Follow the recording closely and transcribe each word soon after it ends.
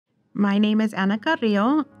My name is Ana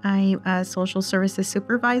Carrillo. I'm a social services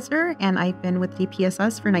supervisor, and I've been with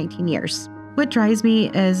DPSS for 19 years. What drives me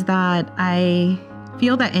is that I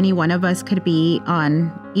feel that any one of us could be on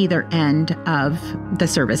either end of the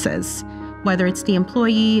services, whether it's the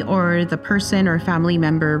employee or the person or family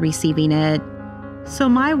member receiving it. So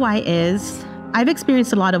my why is I've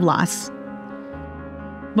experienced a lot of loss.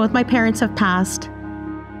 Both my parents have passed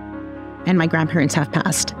and my grandparents have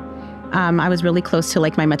passed. I was really close to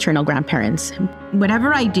my maternal grandparents.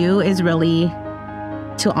 Whatever I do is really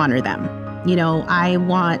to honor them. I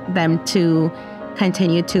want them to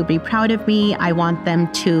continue to be proud of me. I want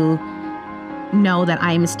them to know that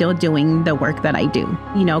I'm still doing the work that I do,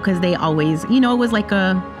 because they always, it was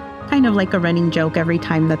kind of like a running joke every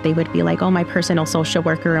time that they would be like, oh, my personal social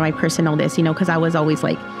worker or my personal this, because I was always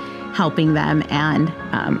helping them. And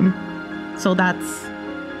so that's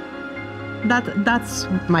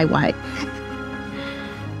my why.